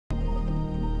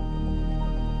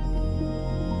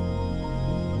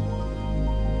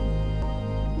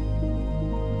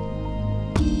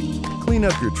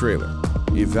Clean up your trailer.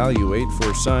 Evaluate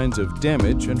for signs of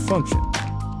damage and function.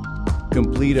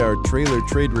 Complete our trailer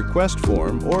trade request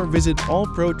form or visit All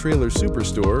Pro Trailer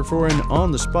Superstore for an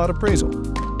on-the-spot appraisal.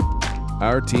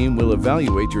 Our team will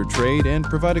evaluate your trade and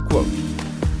provide a quote.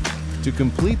 To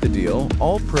complete the deal,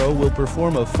 All Pro will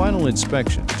perform a final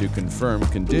inspection to confirm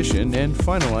condition and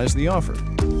finalize the offer.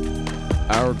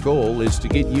 Our goal is to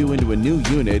get you into a new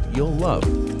unit you'll love.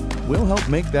 We'll help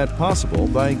make that possible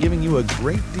by giving you a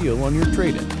great deal on your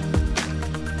trade-in.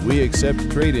 We accept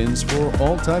trade-ins for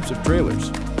all types of trailers.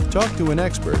 Talk to an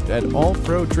expert at All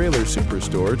Pro Trailer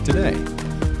Superstore today.